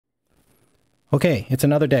Okay, it's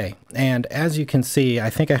another day, and as you can see, I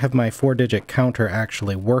think I have my 4-digit counter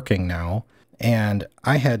actually working now, and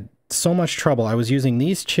I had so much trouble. I was using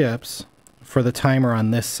these chips for the timer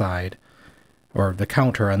on this side, or the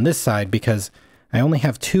counter on this side, because I only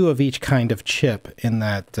have 2 of each kind of chip in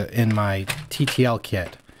that in my TTL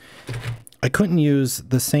kit. I couldn't use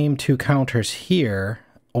the same 2 counters here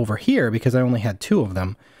over here because I only had 2 of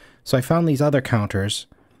them, so I found these other counters.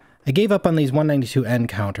 I gave up on these 192N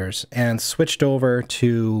counters and switched over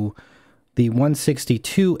to the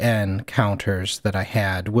 162N counters that I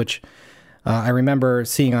had, which I remember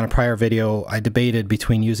seeing on a prior video. I debated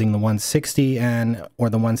between using the 160N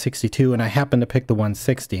or the 162, and I happened to pick the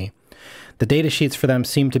 160. The data sheets for them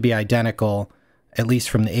seem to be identical, at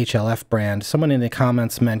least from the HLF brand. Someone in the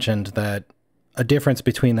comments mentioned that a difference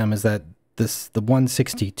between them is that the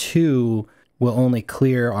 162 will only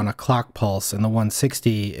clear on a clock pulse, and the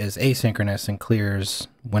 160 is asynchronous and clears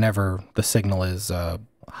whenever the signal is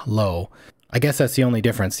low. I guess that's the only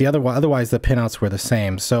difference. Otherwise, the pinouts were the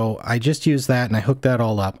same. So I just used that and I hooked that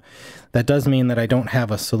all up. That does mean that I don't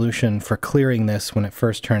have a solution for clearing this when it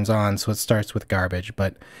first turns on, so it starts with garbage.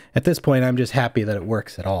 But at this point, I'm just happy that it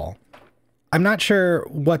works at all. I'm not sure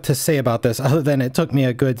what to say about this other than it took me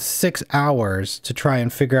a good 6 hours to try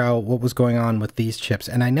and figure out what was going on with these chips,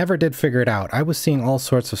 and I never did figure it out. I was seeing all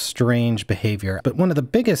sorts of strange behavior, but one of the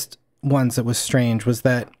biggest ones that was strange was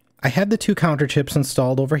that I had the 2 counter chips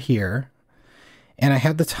installed over here, and I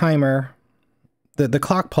had the timer, the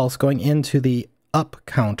clock pulse going into the up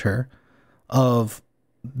counter of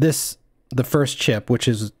this, the first chip, which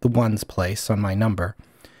is the 1's place on my number.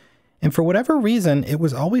 And for whatever reason, it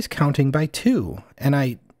was always counting by 2. And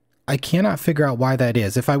I cannot figure out why that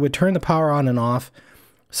is. If I would turn the power on and off,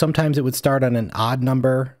 sometimes it would start on an odd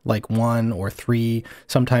number, like 1 or 3.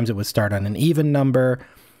 Sometimes it would start on an even number.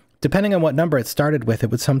 Depending on what number it started with, it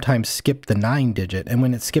would sometimes skip the 9-digit. And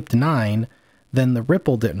when it skipped 9, then the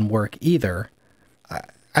ripple didn't work either.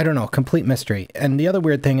 I don't know, complete mystery. And the other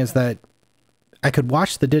weird thing is that I could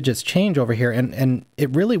watch the digits change over here, and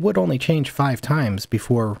it really would only change 5 times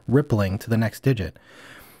before rippling to the next digit.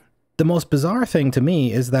 The most bizarre thing to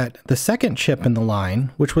me is that the second chip in the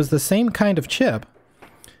line, which was the same kind of chip,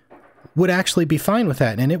 would actually be fine with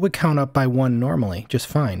that, and it would count up by 1 normally, just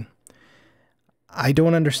fine. I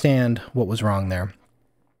don't understand what was wrong there.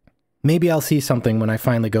 Maybe I'll see something when I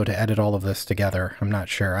finally go to edit all of this together. I'm not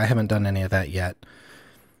sure. I haven't done any of that yet.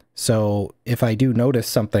 So if I do notice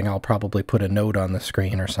something, I'll probably put a note on the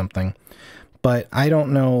screen or something. But I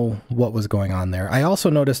don't know what was going on there. I also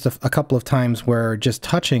noticed a couple of times where just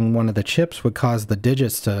touching one of the chips would cause the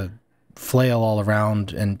digits to flail all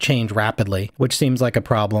around and change rapidly, which seems like a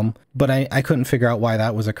problem. But I couldn't figure out why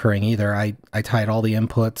that was occurring either. I tied all the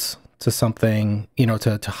inputs to something, you know,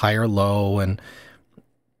 to high or low, and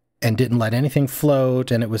didn't let anything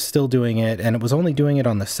float, and it was still doing it, and it was only doing it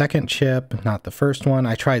on the second chip, not the first one.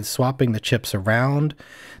 I tried swapping the chips around.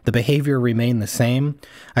 The behavior remained the same.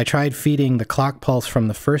 I tried feeding the clock pulse from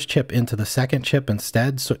the first chip into the second chip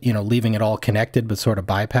instead, so, you know, leaving it all connected but sort of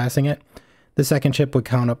bypassing it. The second chip would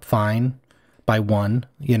count up fine by 1,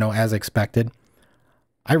 you know, as expected.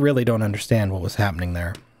 I really don't understand what was happening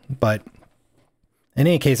there, but in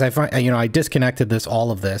any case, I disconnected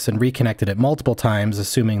all of this and reconnected it multiple times,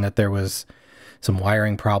 assuming that there was some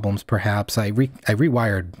wiring problems, perhaps. I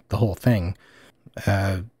rewired the whole thing.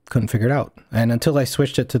 Couldn't figure it out. And until I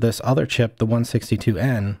switched it to this other chip, the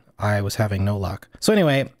 162N, I was having no luck. So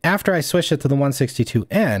anyway, after I switched it to the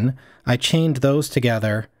 162N, I chained those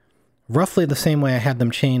together roughly the same way I had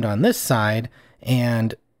them chained on this side,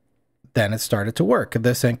 and then it started to work.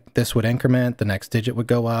 This would increment, the next digit would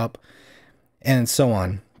go up, and so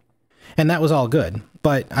on. And that was all good.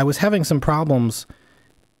 But I was having some problems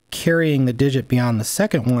carrying the digit beyond the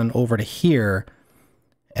second one over to here.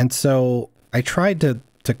 And so I tried to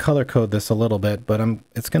color code this a little bit, but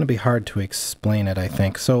it's going to be hard to explain it, I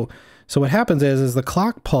think. So what happens is the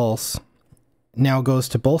clock pulse now goes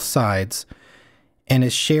to both sides and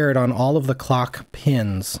is shared on all of the clock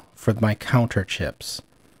pins for my counter chips.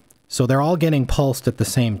 So they're all getting pulsed at the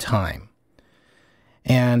same time.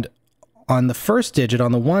 And on the first digit,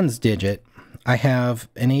 on the 1's digit, I have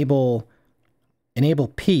enable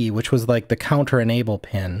P, which was like the counter enable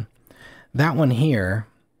pin. That one here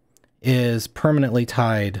is permanently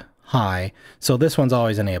tied high, so this one's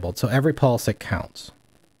always enabled. So every pulse, it counts.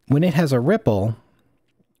 When it has a ripple,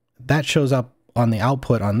 that shows up on the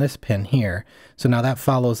output on this pin here. So now that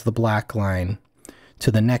follows the black line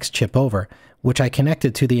to the next chip over, which I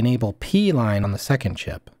connected to the enable P line on the second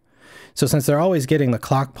chip. So since they're always getting the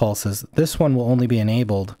clock pulses, this one will only be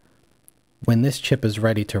enabled when this chip is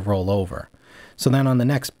ready to roll over. So then on the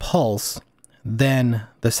next pulse, then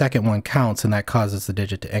the second one counts, and that causes the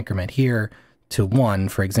digit to increment here to 1,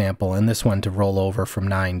 for example, and this one to roll over from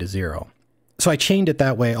 9 to 0. So I chained it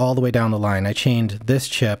that way all the way down the line. I chained this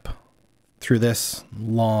chip through this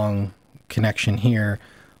long connection here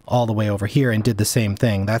all the way over here and did the same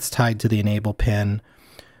thing. That's tied to the enable pin,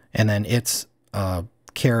 and then its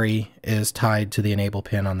carry is tied to the enable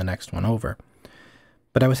pin on the next one over.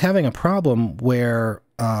 But I was having a problem where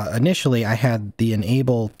initially I had the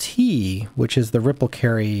enable T, which is the ripple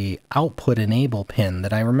carry output enable pin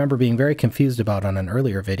that I remember being very confused about on an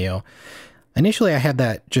earlier video. Initially I had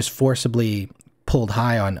that just forcibly pulled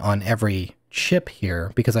high on every chip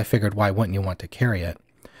here because I figured, why wouldn't you want to carry it?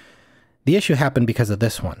 The issue happened because of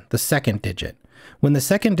this one, the second digit. When the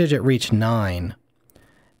second digit reached 9,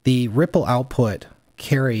 the ripple output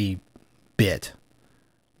carry bit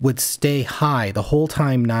would stay high the whole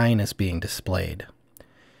time 9 is being displayed.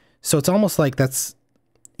 So it's almost like that's,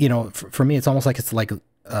 you know, for me, it's almost like it's like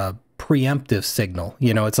a preemptive signal.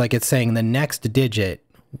 You know, it's like it's saying the next digit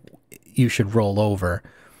you should roll over.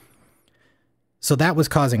 So that was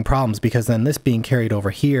causing problems because then this being carried over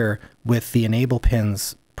here with the enable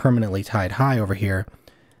pins permanently tied high over here,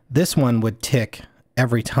 this one would tick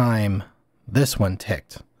every time this one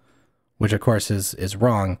ticked, which of course is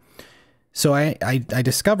wrong. So I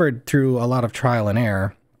discovered through a lot of trial and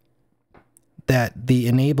error that the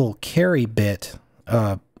enable carry bit,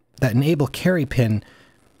 that enable carry pin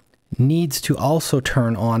needs to also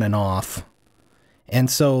turn on and off. And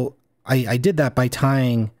so I did that by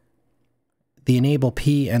tying the enable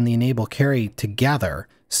P and the enable carry together.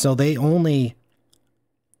 So it only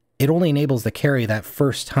enables the carry that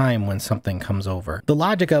first time when something comes over. The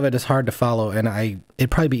logic of it is hard to follow, and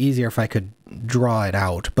it'd probably be easier if I could draw it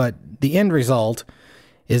out. But the end result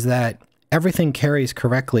is that everything carries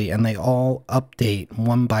correctly and they all update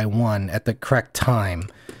one by one at the correct time.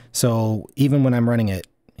 So even when I'm running it,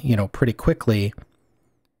 you know, pretty quickly,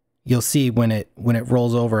 you'll see when it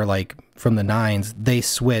rolls over, like from the 9s, they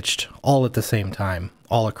switched all at the same time,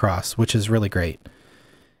 all across, which is really great.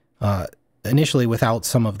 Initially, without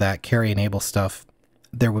some of that carry enable stuff,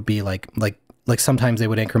 there would be like sometimes they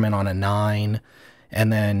would increment on a 9,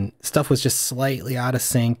 and then stuff was just slightly out of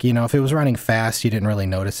sync. You know, if it was running fast, you didn't really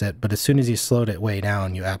notice it, but as soon as you slowed it way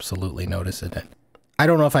down, you absolutely noticed it. I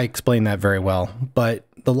don't know if I explained that very well, but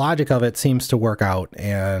the logic of it seems to work out,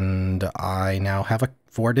 and I now have a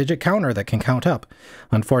 4-digit counter that can count up.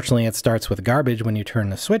 Unfortunately, it starts with garbage when you turn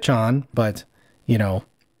the switch on, but, you know,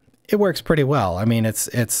 it works pretty well. I mean,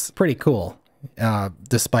 it's pretty cool,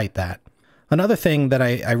 despite that. Another thing that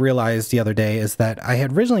I realized the other day is that I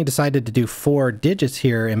had originally decided to do 4 digits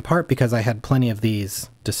here, in part because I had plenty of these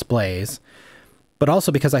displays, but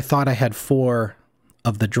also because I thought I had 4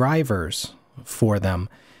 of the drivers for them.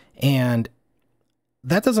 And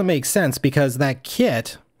that doesn't make sense because that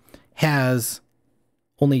kit has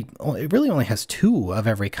it really only has 2 of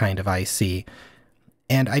every kind of IC.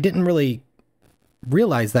 And I didn't really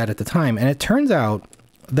realize that at the time. And it turns out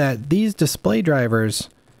that these display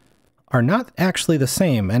drivers are not actually the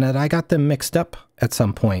same, and that I got them mixed up at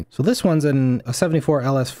some point. So this one's a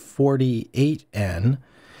 74LS48N,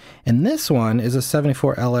 and this one is a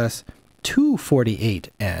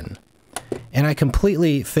 74LS248N. And I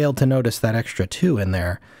completely failed to notice that extra 2 in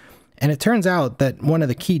there. And it turns out that one of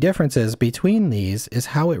the key differences between these is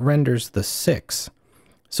how it renders the 6.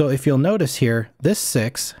 So if you'll notice here, this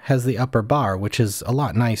 6 has the upper bar, which is a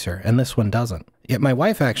lot nicer, and this one doesn't. Yet my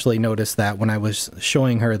wife actually noticed that when I was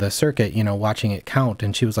showing her the circuit, you know, watching it count,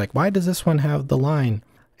 and she was like, why does this one have the line?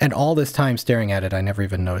 And all this time staring at it, I never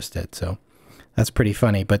even noticed it, so that's pretty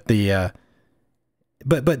funny. But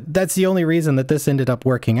but that's the only reason that this ended up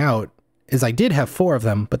working out, is I did have 4 of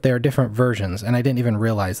them, but they're different versions, and I didn't even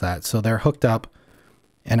realize that. So they're hooked up,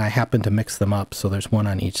 and I happened to mix them up, so there's one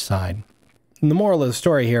on each side. And the moral of the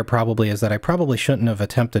story here probably is that I probably shouldn't have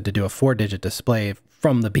attempted to do a 4-digit display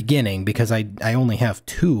from the beginning, because I only have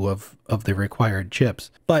 2 of the required chips.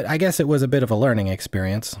 But I guess it was a bit of a learning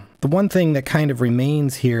experience. The one thing that kind of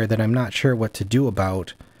remains here that I'm not sure what to do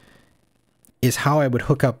about is how I would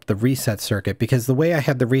hook up the reset circuit, because the way I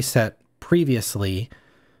had the reset previously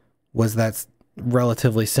was that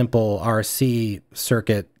relatively simple RC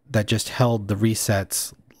circuit that just held the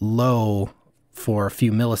resets low for a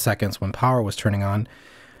few milliseconds when power was turning on.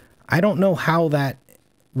 I don't know how that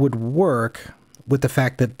would work with the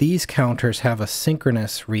fact that these counters have a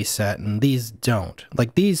synchronous reset and these don't.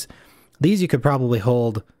 Like these you could probably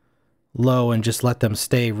hold low and just let them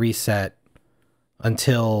stay reset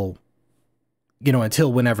until, you know,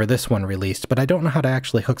 until whenever this one released, but I don't know how to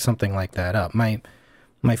actually hook something like that up. My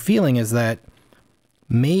feeling is that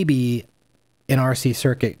maybe an RC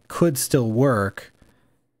circuit could still work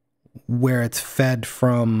where it's fed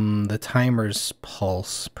from the timer's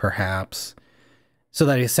pulse, perhaps, so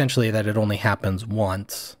that essentially that it only happens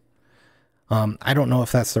once. I don't know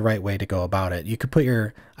if that's the right way to go about it. You could put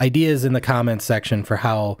your ideas in the comments section for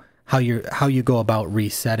how you go about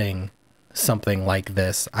resetting something like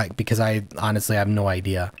this, because I honestly have no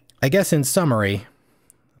idea. I guess in summary,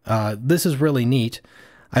 this is really neat.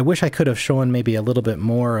 I wish I could have shown maybe a little bit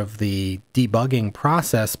more of the debugging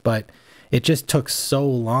process, but it just took so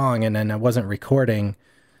long, and then I wasn't recording,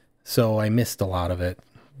 so I missed a lot of it.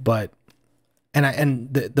 But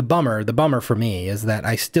the bummer for me is that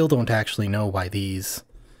I still don't actually know why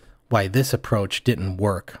this approach didn't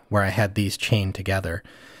work, where I had these chained together.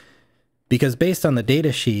 Because based on the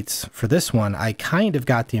data sheets for this one, I kind of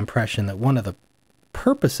got the impression that one of the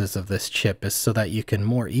purposes of this chip is so that you can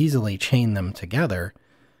more easily chain them together.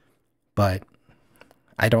 But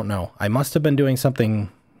I don't know. I must have been doing something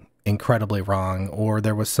incredibly wrong, or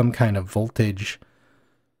there was some kind of voltage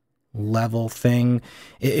level thing.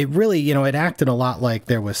 It really, you know, it acted a lot like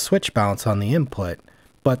there was switch bounce on the input,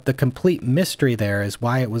 but the complete mystery there is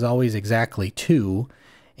why it was always exactly 2,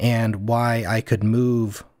 and why I could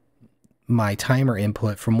move my timer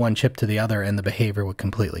input from one chip to the other and the behavior would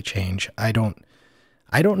completely change. I don't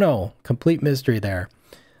know. Complete mystery there.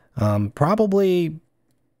 Probably,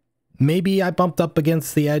 maybe I bumped up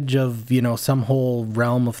against the edge of, you know, some whole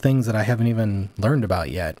realm of things that I haven't even learned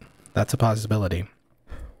about yet. That's a possibility.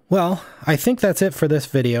 Well, I think that's it for this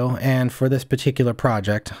video and for this particular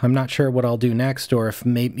project. I'm not sure what I'll do next, or if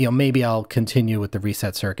maybe I'll continue with the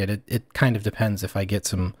reset circuit. It kind of depends if I get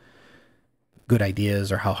some good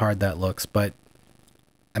ideas or how hard that looks, but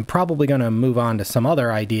I'm probably going to move on to some other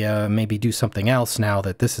idea, maybe do something else now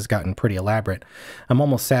that this has gotten pretty elaborate. I'm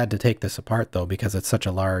almost sad to take this apart though, because it's such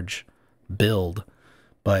a large build,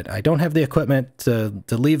 but I don't have the equipment to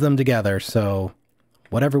leave them together, so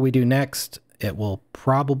whatever we do next, it will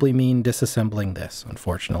probably mean disassembling this,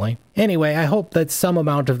 unfortunately. Anyway, I hope that some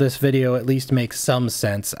amount of this video at least makes some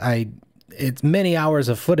sense. It's many hours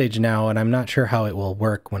of footage now, and I'm not sure how it will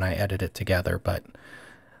work when I edit it together, but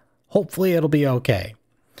hopefully it'll be okay.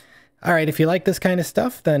 All right, if you like this kind of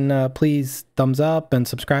stuff, then please thumbs up and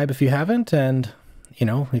subscribe if you haven't, and, you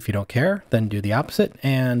know, if you don't care, then do the opposite,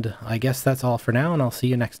 and I guess that's all for now, and I'll see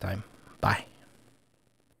you next time. Bye.